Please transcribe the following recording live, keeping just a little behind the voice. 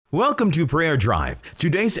Welcome to Prayer Drive.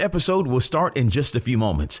 Today's episode will start in just a few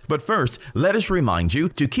moments. But first, let us remind you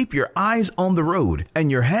to keep your eyes on the road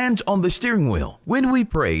and your hands on the steering wheel. When we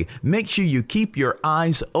pray, make sure you keep your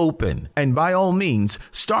eyes open. And by all means,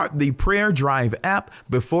 start the Prayer Drive app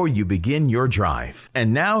before you begin your drive.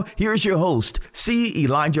 And now, here's your host, C.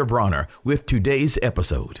 Elijah Bronner, with today's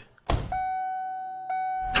episode.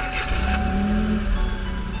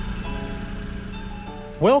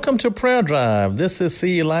 Welcome to Prayer Drive. This is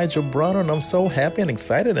C. Elijah Bronner, and I'm so happy and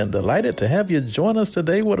excited and delighted to have you join us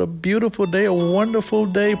today. What a beautiful day, a wonderful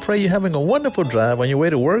day. Pray you're having a wonderful drive on your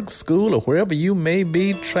way to work, school, or wherever you may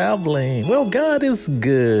be traveling. Well, God is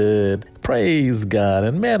good. Praise God.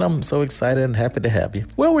 And man, I'm so excited and happy to have you.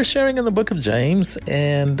 Well, we're sharing in the book of James,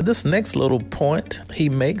 and this next little point he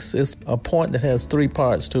makes is a point that has three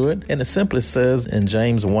parts to it. And it simply says in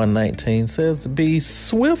James 1:19 says, "Be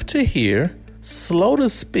swift to hear, slow to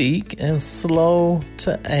speak, and slow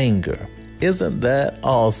to anger." Isn't that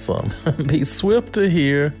awesome? Be swift to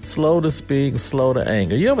hear, slow to speak, slow to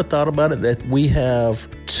anger. You ever thought about it that we have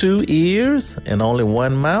 2 ears and only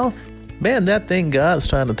 1 mouth? Man, that thing God's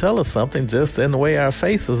trying to tell us something just in the way our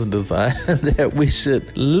face is designed, that we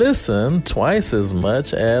should listen twice as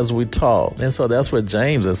much as we talk. And so that's what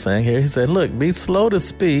James is saying here. He said, look, be slow to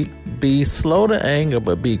speak, be slow to anger,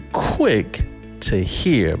 but be quick to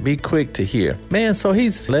hear. Be quick to hear. Man, so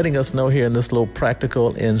he's letting us know here in this little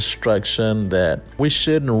practical instruction that we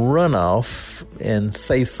shouldn't run off and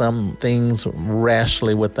say some things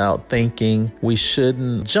rashly without thinking. We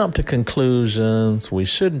shouldn't jump to conclusions. We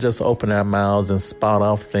shouldn't just open our mouths and spout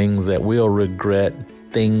off things that we'll regret,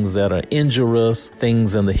 things that are injurious,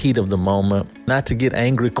 things in the heat of the moment, not to get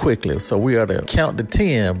angry quickly. So we are to count to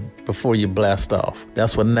 10 before you blast off.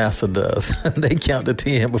 That's what NASA does. They count to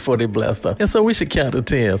 10 before they blast off. And so we should count to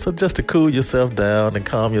 10. So just to cool yourself down and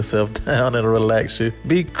calm yourself down and relax you,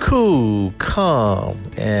 be cool, calm,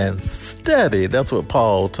 and steady. That's what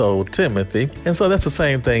Paul told Timothy. And so that's the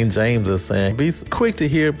same thing James is saying. Be quick to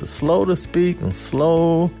hear, but slow to speak and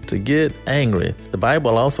slow to get angry. The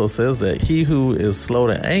Bible also says that he who is slow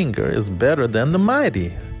to anger is better than the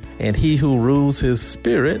mighty, and he who rules his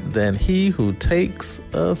spirit than he who takes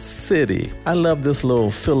a city. I love this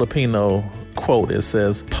little Filipino quote. It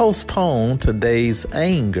says, postpone today's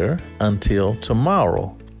anger until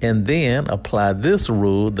tomorrow, and then apply this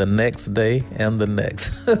rule the next day and the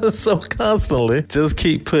next. So constantly just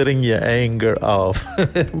keep putting your anger off.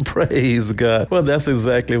 Praise God. Well, that's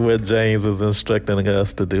exactly what James is instructing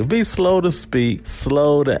us to do. Be slow to speak,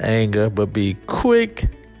 slow to anger, but be quick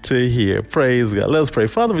to hear. Praise God. Let's pray.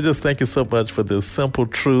 Father, we just thank you so much for this simple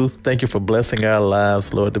truth. Thank you for blessing our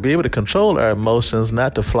lives, Lord, to be able to control our emotions,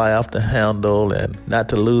 not to fly off the handle and not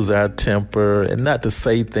to lose our temper and not to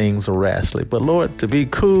say things rashly, but Lord, to be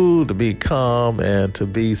cool, to be calm, and to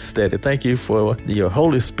be steady. Thank you for your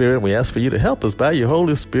Holy Spirit. We ask for you to help us by your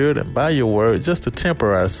Holy Spirit and by your word, just to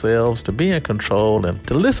temper ourselves, to be in control and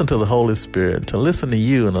to listen to the Holy Spirit, to listen to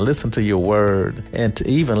you and to listen to your word, and to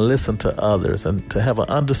even listen to others, and to have an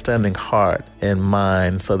understanding heart and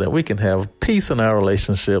mind so that we can have peace in our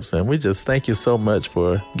relationships. And we just thank you so much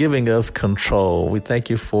for giving us control. We thank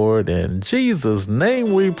you for it. In Jesus'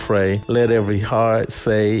 name we pray. Let every heart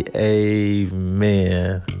say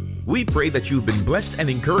amen. We pray that you've been blessed and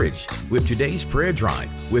encouraged with today's Prayer Drive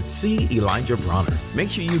with C. Elijah Bronner.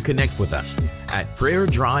 Make sure you connect with us at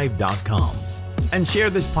prayerdrive.com and share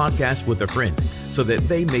this podcast with a friend so that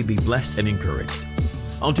they may be blessed and encouraged.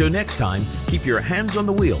 Until next time, keep your hands on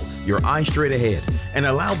the wheel, your eyes straight ahead, and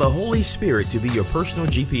allow the Holy Spirit to be your personal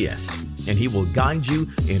GPS, and He will guide you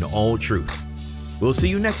in all truth. We'll see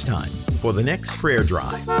you next time for the next Prayer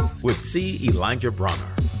Drive with C. Elijah Bronner.